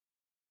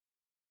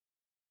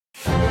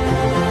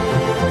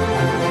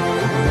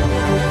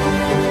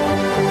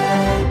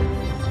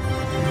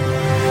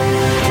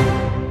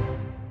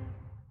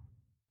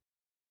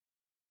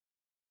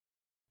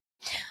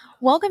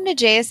Welcome to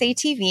JSA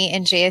TV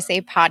and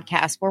JSA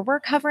Podcast, where we're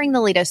covering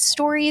the latest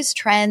stories,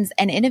 trends,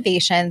 and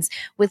innovations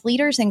with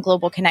leaders in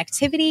global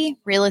connectivity,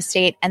 real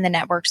estate, and the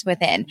networks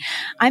within.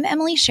 I'm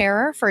Emily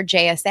Scherer for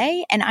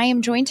JSA, and I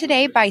am joined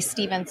today by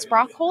Stephen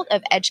Sprokholt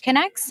of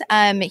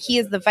EdgeConneX. He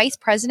is the Vice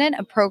President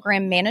of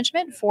Program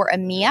Management for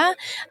EMEA.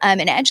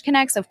 And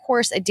EdgeConneX, of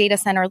course, a data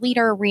center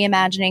leader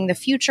reimagining the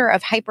future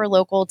of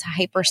hyperlocal to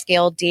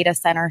hyperscale data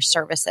center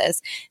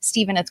services.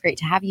 Stephen, it's great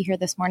to have you here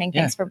this morning.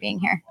 Thanks for being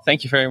here.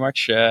 Thank you very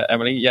much, Emily.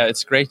 Yeah,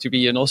 it's great to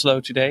be in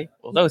Oslo today,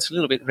 although it's a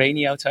little bit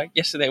rainy outside.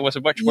 Yesterday was a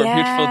much more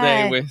beautiful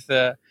day with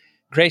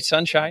great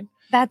sunshine.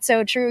 That's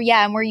so true.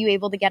 Yeah. And were you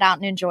able to get out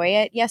and enjoy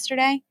it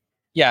yesterday?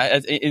 Yeah,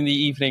 in the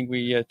evening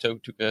we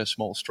took a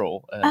small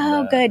stroll.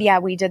 And, good. Yeah,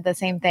 we did the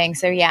same thing.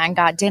 So yeah, and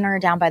got dinner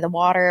down by the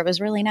water. It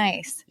was really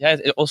nice. Yeah,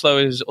 Oslo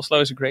is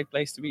a great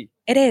place to be.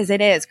 It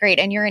is great.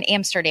 And you're in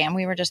Amsterdam.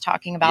 We were just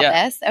talking about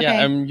this. Okay.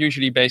 Yeah, I'm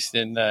usually based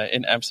in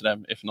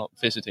Amsterdam, if not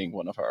visiting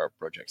one of our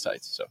project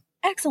sites. So.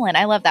 Excellent.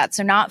 I love that.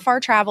 So not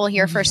far travel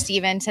here for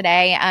Stephen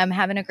today.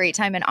 Having a great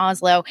time in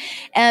Oslo.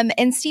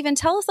 And Stephen,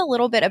 tell us a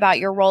little bit about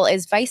your role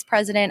as Vice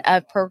President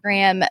of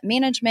Program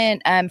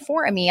Management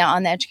for EMEA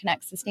on the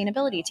EdgeConneX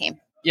sustainability team.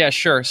 Yeah,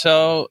 sure.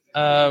 So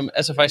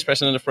as a Vice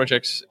President of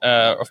Project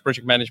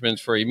Management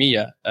for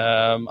EMEA,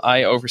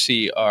 I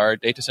oversee our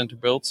data center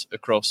builds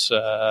across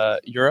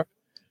Europe.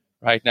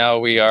 Right now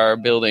we are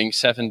building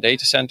 7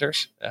 data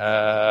centers.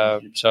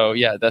 So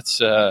yeah,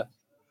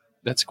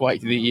 that's quite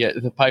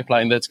the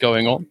pipeline that's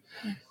going on.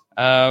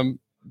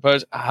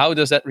 But how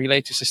does that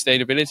relate to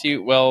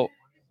sustainability? Well,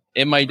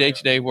 in my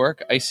day-to-day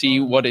work, I see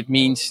what it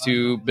means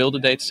to build a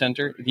data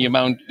center,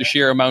 the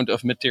sheer amount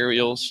of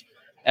materials,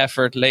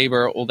 effort,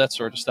 labor, all that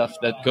sort of stuff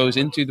that goes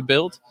into the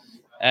build.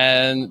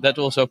 And that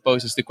also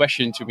poses the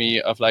question to me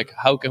of like,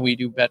 how can we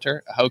do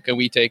better? How can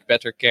we take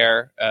better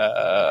care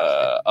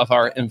of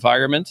our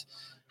environment?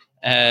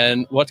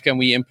 And what can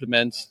we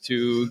implement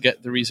to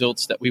get the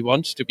results that we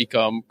want to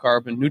become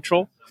carbon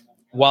neutral,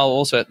 while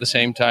also at the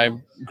same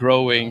time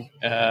growing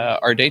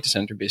our data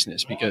center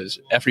business? Because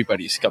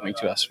everybody's coming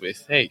to us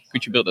with, hey,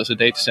 could you build us a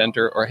data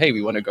center? Or, hey,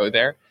 we want to go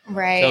there.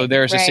 Right. So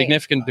there's a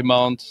significant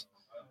demand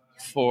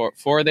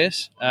for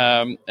this.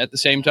 At the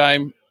same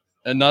time,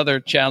 another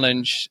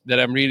challenge that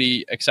I'm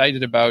really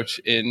excited about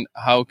in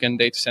how can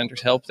data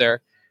centers help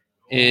there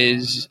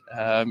is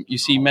you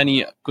see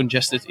many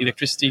congested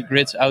electricity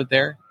grids out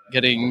there.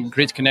 Getting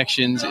grid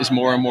connections is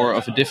more and more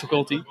of a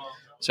difficulty.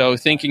 So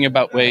thinking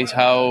about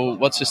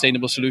what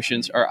sustainable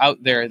solutions are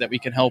out there that we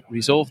can help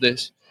resolve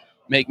this,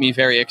 make me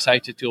very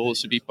excited to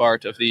also be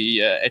part of the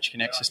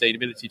EdgeConneX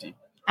sustainability team.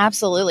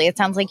 Absolutely. It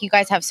sounds like you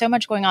guys have so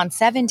much going on.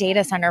 7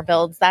 data center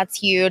builds. That's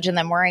huge. And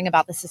then worrying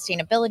about the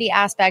sustainability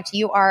aspect.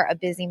 You are a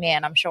busy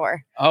man, I'm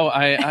sure. Oh,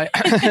 I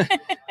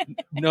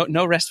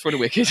no rest for the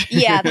wicked.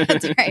 Yeah,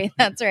 that's right.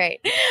 That's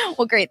right.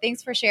 Well, great.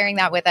 Thanks for sharing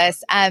that with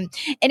us. And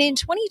in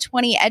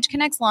 2020,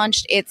 EdgeConneX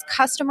launched its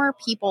Customer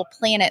People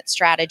Planet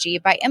strategy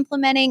by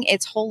implementing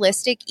its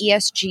holistic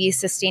ESG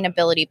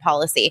sustainability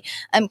policy.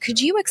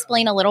 Could you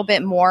explain a little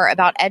bit more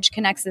about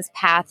EdgeConNEX's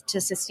path to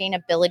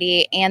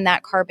sustainability and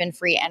that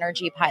carbon-free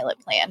energy pilot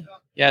plan?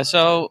 Yeah,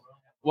 so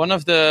one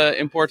of the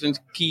important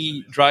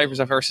key drivers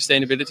of our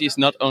sustainability is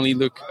not only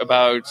look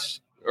towards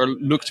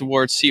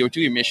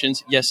CO2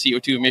 emissions. Yes,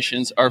 CO2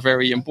 emissions are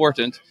very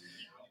important,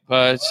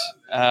 but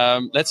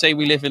let's say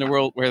we live in a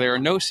world where there are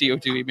no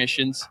CO2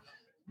 emissions,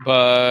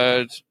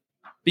 but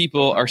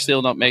people are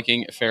still not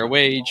making a fair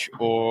wage,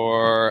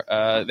 or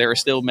there are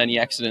still many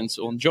accidents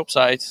on job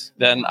sites.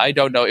 Then I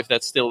don't know if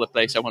that's still the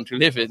place I want to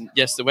live in.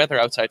 Yes, the weather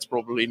outside's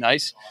probably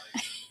nice,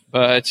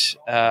 but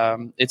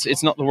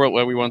it's not the world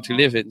where we want to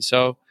live in.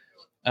 So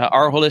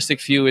our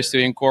holistic view is to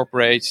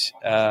incorporate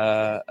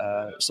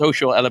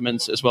social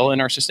elements as well in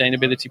our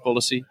sustainability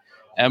policy,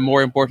 and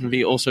more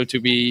importantly, also to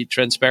be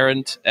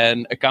transparent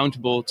and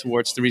accountable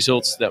towards the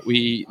results that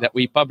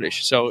we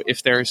publish. So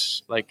if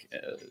there's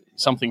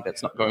something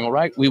that's not going all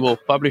right, we will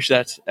publish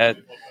that,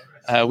 and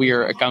we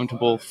are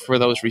accountable for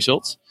those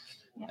results.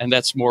 And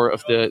that's more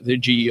of the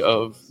G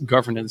of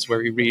governance, where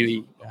we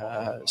really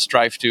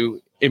strive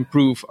to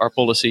improve our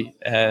policy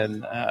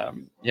and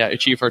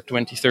achieve our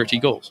 2030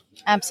 goals.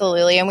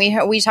 Absolutely. And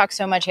we talked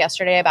so much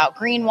yesterday about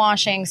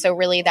greenwashing. So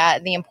really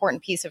the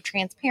important piece of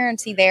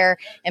transparency there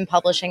in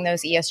publishing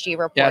those ESG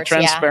reports. Yeah,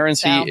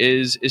 transparency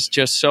is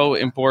just so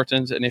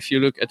important. And if you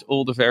look at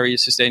all the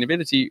various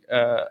sustainability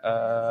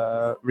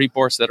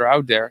reports that are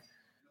out there,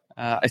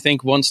 I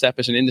think one step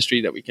as an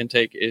industry that we can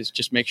take is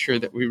just make sure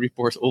that we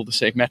report all the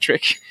same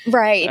metric.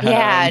 Right.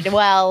 Yeah.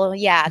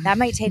 That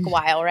might take a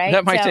while, right?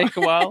 That might take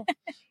a while.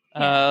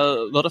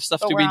 A lot of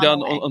stuff to be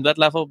done on that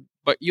level.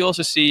 But you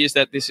also see is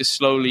that this is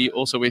slowly,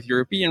 also with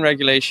European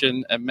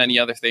regulation and many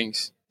other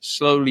things,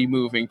 slowly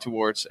moving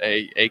towards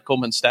a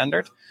common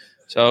standard.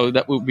 So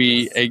that would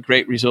be a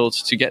great result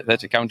to get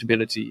that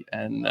accountability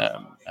and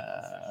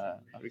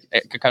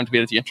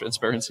accountability and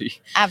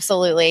transparency.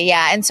 Absolutely.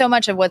 Yeah. And so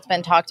much of what's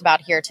been talked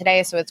about here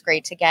today. So it's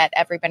great to get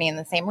everybody in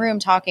the same room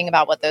talking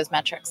about what those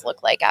metrics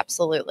look like.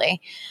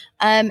 Absolutely.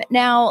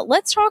 Now,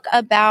 let's talk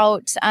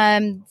about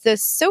the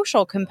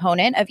social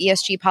component of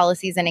ESG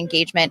policies and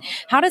engagement.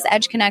 How does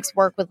EdgeConneX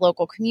work with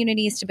local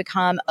communities to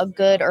become a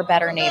good or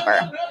better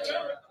neighbor?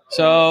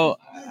 So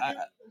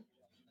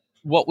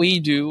what we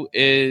do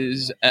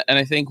is, and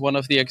I think one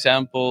of the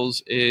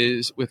examples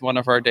is with one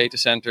of our data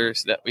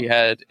centers that we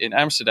had in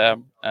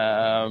Amsterdam.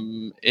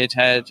 It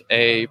had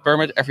a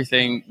permit,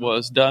 everything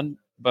was done,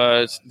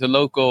 but the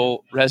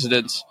local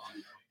residents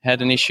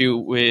had an issue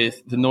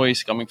with the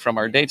noise coming from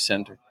our data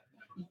center.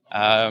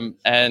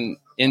 And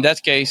in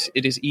that case,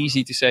 it is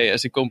easy to say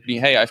as a company,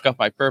 hey, I've got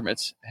my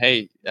permits.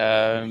 Hey,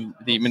 the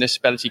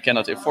municipality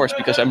cannot enforce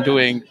because I'm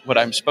doing what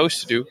I'm supposed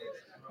to do.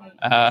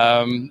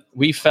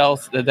 We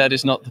felt that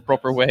is not the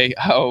proper way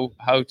how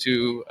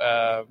to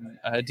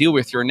deal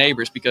with your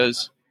neighbors,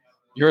 because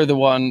you're the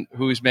one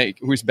who's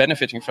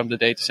benefiting from the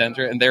data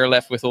center, and they're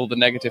left with all the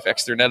negative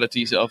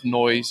externalities of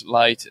noise,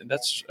 light, and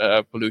that's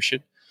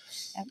pollution.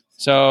 Yep.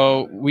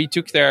 So we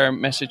took their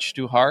message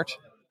to heart.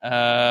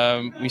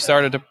 We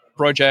started a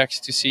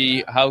project to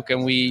see how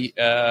can we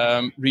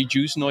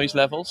reduce noise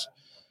levels.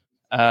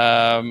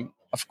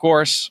 Of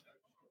course,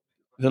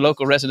 the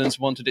local residents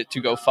wanted it to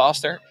go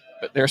faster,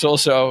 but there's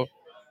also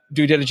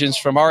due diligence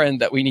from our end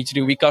that we need to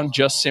do. We can't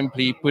just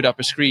simply put up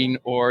a screen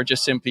or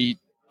just simply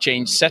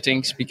change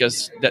settings,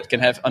 because that can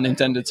have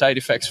unintended side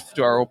effects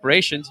to our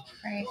operations.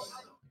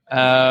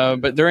 Right.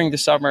 But during the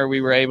summer, we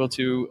were able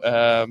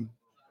to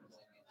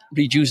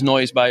reduce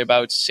noise by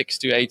about 6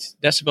 to 8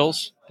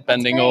 decibels,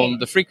 depending on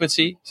the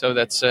frequency. So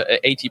that's an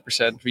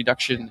 80%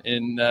 reduction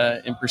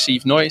in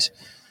perceived noise.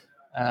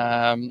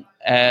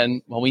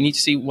 And well, we need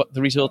to see how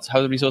the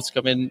results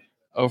come in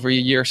over a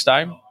year's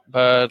time.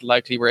 But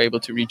likely we're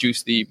able to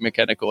reduce the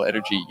mechanical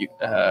energy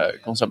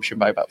consumption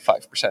by about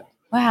 5%.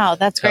 Wow,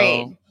 that's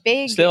great.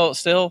 Big.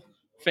 Still,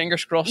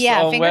 fingers crossed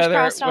on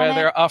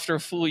whether after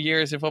full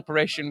years of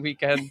operation we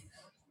can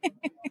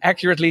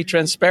accurately,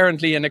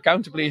 transparently, and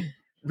accountably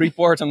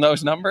report on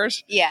those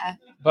numbers. Yeah.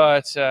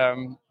 But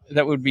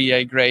that would be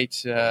a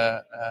great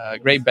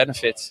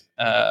benefit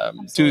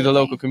to the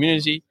local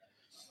community.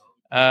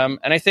 And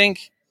I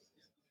think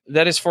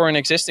that is for an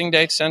existing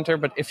data center.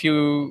 But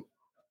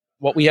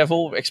what we have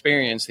all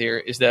experienced here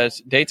is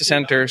that data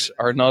centers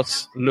are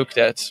not looked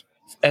at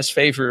as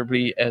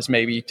favorably as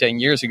maybe 10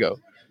 years ago.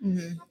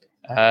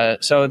 Mm-hmm.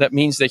 So that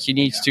means that you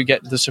need to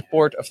get the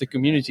support of the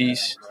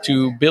communities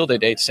to build a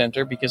data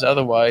center, because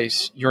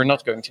otherwise you're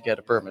not going to get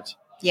a permit.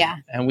 Yeah.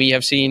 And we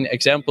have seen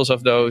examples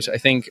of those, I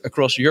think,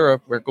 across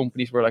Europe, where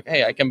companies were like,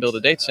 hey, I can build a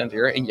data center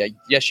here. And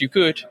yes, you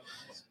could.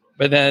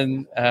 But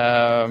then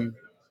the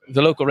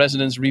local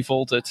residents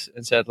revolted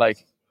and said,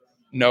 like,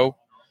 no.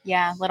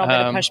 Yeah, a little bit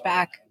of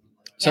pushback.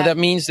 So that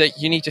means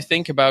that you need to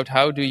think about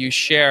how do you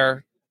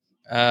share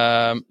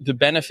the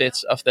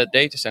benefits of that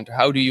data center?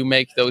 How do you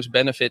make those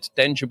benefits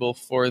tangible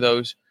for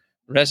those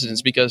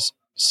residents? Because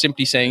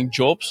simply saying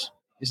jobs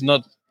is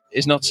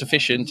not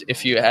sufficient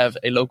if you have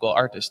a local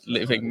artist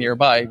living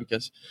nearby,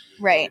 because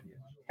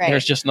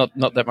there's just not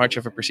that much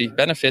of a perceived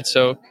benefit.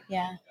 So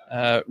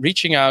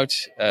reaching out,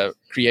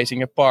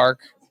 creating a park,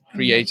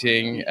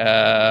 creating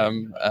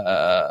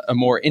a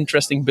more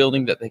interesting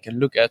building that they can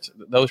look at.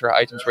 Those are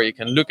items where you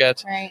can look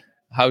at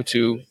how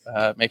to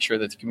make sure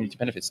that the community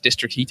benefits.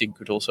 District heating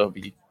could also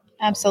be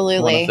one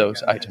of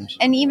those items.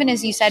 And even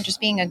as you said, just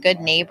being a good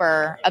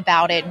neighbor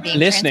about it, and being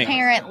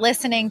transparent,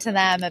 listening to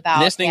them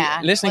about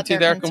listening to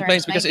their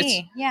complaints, because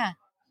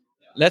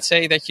let's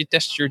say that you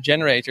test your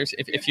generators.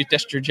 If you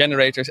test your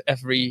generators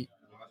every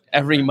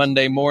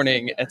Monday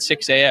morning at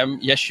 6 a.m.,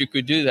 yes, you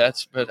could do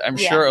that, but I'm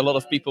sure a lot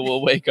of people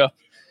will wake up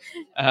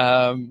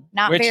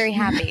very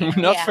happy.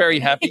 Very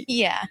happy.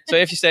 Yeah. So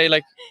if you say,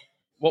 like,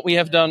 what we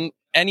have done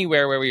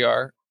anywhere where we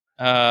are,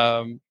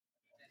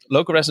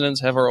 local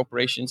residents have our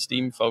operations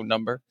team phone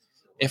number.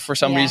 If for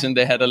some reason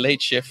they had a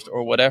late shift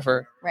or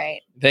whatever,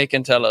 they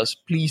can tell us,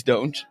 please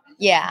don't.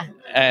 Yeah.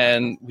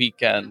 And we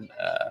can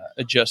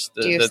adjust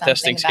the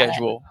testing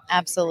schedule.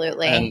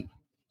 Absolutely. And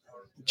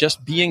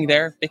just being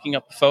there, picking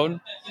up the phone,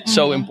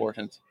 so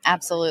important.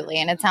 Absolutely.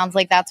 And it sounds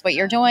like that's what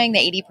you're doing.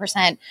 The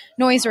 80%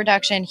 noise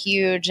reduction,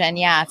 huge. And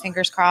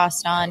fingers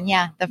crossed on,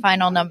 the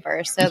final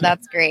numbers. So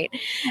that's great.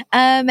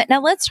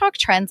 Now let's talk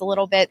trends a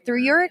little bit.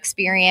 Through your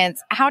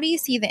experience, how do you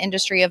see the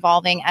industry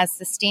evolving as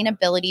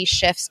sustainability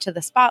shifts to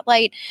the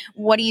spotlight?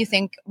 What do you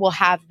think will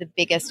have the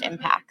biggest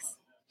impacts?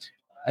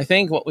 I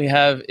think what we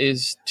have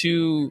is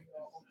two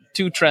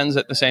trends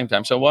at the same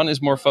time. So one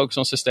is more focused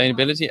on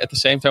sustainability. At the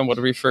same time, what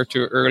I referred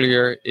to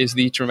earlier is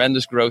the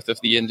tremendous growth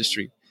of the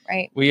industry.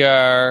 Right.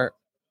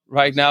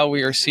 Right now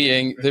we are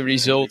seeing the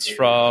results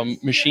from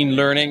machine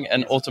learning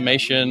and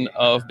automation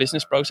of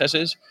business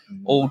processes,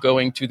 all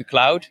going to the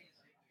cloud,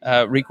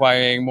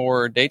 requiring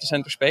more data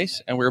center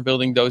space. And we're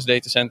building those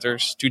data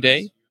centers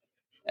today.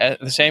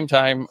 At the same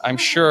time, I'm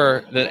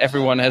sure that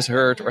everyone has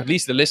heard, or at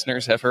least the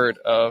listeners have heard,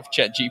 of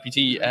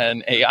ChatGPT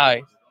and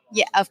AI.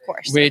 Yeah, of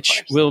course.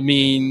 Which will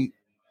mean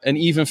an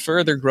even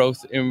further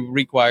growth in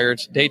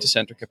required data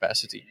center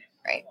capacity.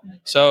 Right.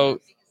 So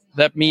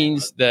that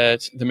means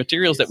that the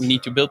materials that we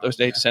need to build those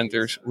data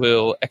centers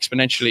will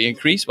exponentially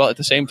increase, while at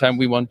the same time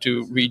we want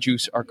to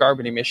reduce our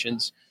carbon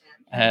emissions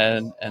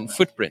and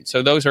footprint.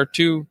 So those are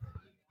two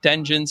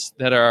tangents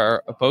that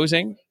are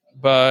opposing.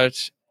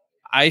 But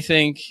I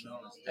think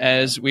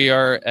as we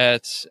are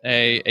at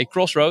a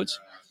crossroads,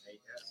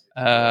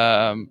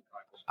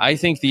 I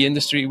think the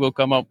industry will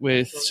come up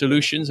with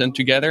solutions, and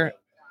together,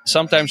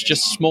 sometimes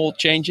just small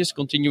changes,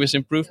 continuous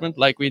improvement,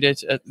 like we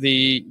did at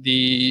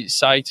the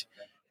site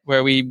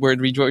where we were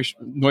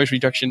noise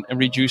reduction and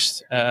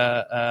reduced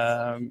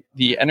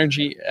the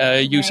energy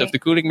use of the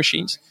cooling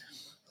machines.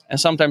 And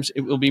sometimes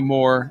it will be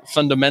more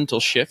fundamental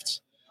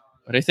shifts.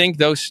 But I think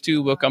those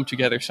two will come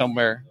together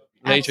somewhere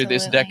later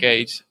this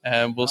decade,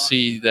 and we'll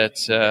see that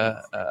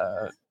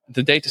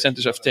the data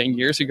centers of 10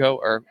 years ago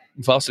are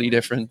vastly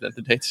different than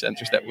the data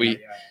centers that we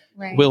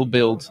will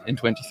build in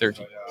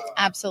 2030.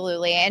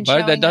 Absolutely. And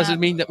but that doesn't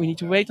mean that we need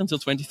to wait until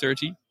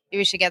 2030.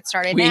 We should get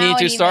started We now. need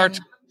to start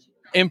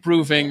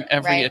improving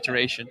every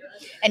iteration.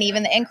 And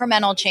even the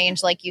incremental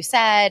change, like you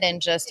said,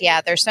 and just,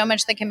 there's so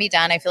much that can be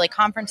done. I feel like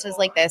conferences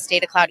like this,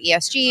 Datacloud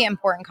ESG,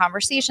 important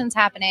conversations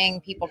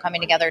happening, people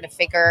coming together to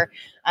figure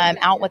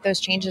out what those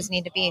changes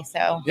need to be.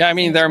 So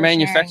there are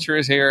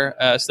manufacturers here,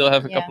 still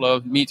have a couple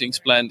of meetings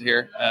planned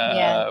here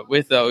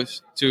with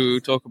those to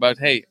talk about,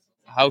 hey,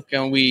 how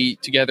can we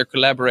together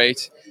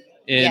collaborate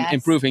in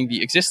improving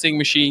the existing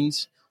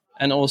machines?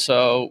 And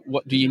also,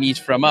 what do you need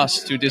from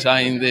us to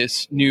design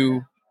this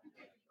new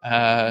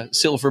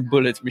silver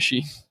bullet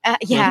machine?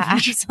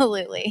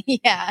 Absolutely.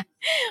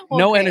 Well,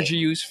 no energy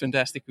use,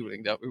 fantastic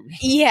cooling. That would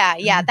be.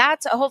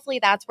 Hopefully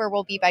that's where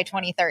we'll be by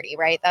 2030,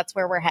 right? That's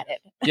where we're headed.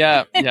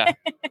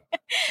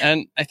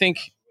 And I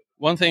think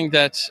one thing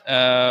that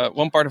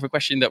one part of a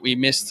question that we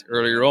missed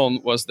earlier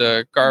on was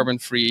the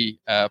carbon-free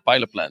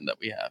pilot plan that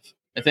we have.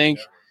 I think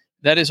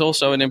that is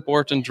also an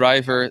important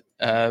driver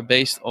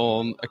based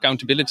on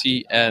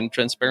accountability and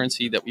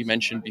transparency that we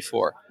mentioned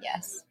before.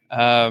 Yes.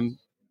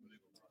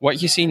 What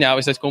you see now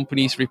is that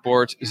companies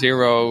report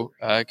 0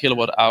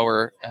 kilowatt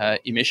hour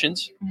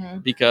emissions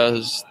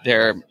because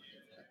their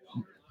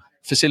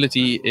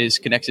facility is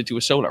connected to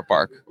a solar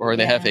park or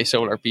they have a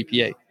solar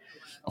PPA.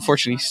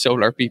 Unfortunately,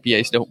 solar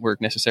PPAs don't work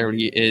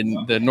necessarily in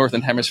the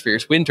Northern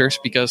Hemisphere's winters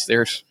because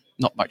there's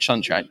not much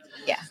sunshine.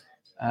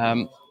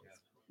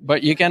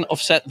 But you can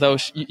offset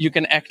those. You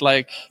can act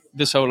like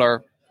the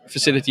solar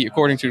facility,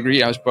 according to the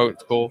Greenhouse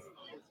Protocol,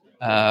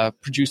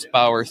 produce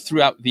power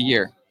throughout the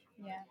year.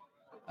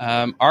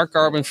 Our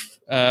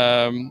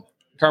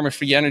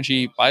carbon-free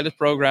energy pilot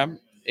program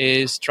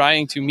is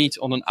trying to meet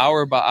on an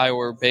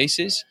hour-by-hour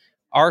basis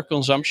our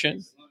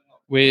consumption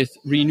with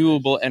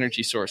renewable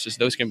energy sources.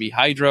 Those can be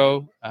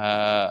hydro,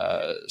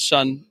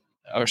 sun,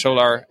 or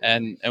solar,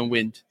 and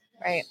wind.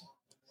 Right.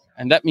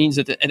 And that means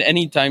that at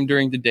any time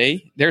during the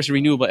day, there's a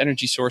renewable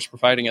energy source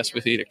providing us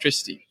with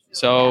electricity.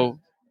 So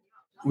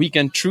we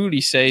can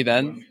truly say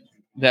then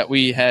that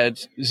we had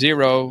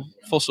 0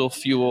 fossil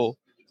fuel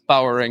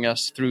powering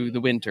us through the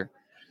winter.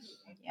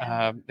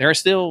 There are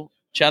still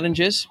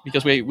challenges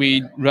because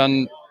we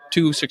run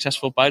 2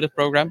 successful pilot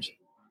programs.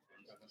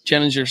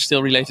 Challenges are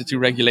still related to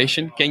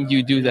regulation. Can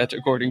you do that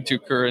according to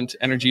current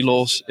energy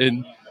laws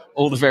in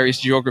all the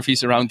various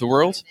geographies around the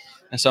world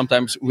and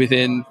sometimes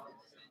within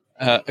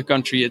a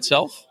country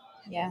itself?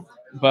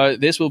 But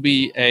this will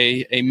be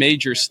a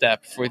major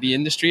step for the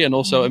industry and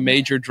also a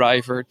major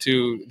driver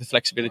to the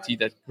flexibility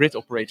that grid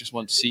operators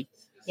want to see.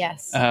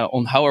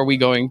 On how are we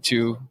going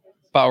to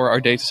power our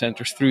data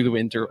centers through the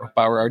winter or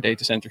power our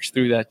data centers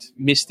through that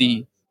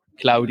misty,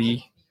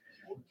 cloudy,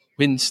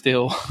 wind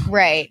still.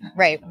 Right.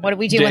 What do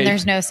we do when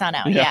there's no sun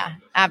out? Yeah,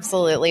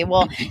 absolutely.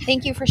 Well,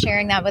 thank you for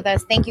sharing that with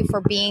us. Thank you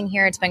for being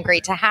here. It's been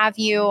great to have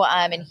you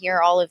and hear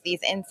all of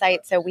these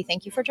insights. So we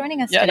thank you for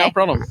joining us today. No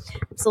problem.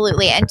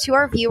 Absolutely. And to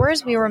our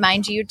viewers, we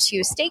remind you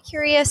to stay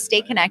curious,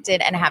 stay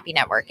connected, and happy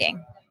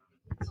networking.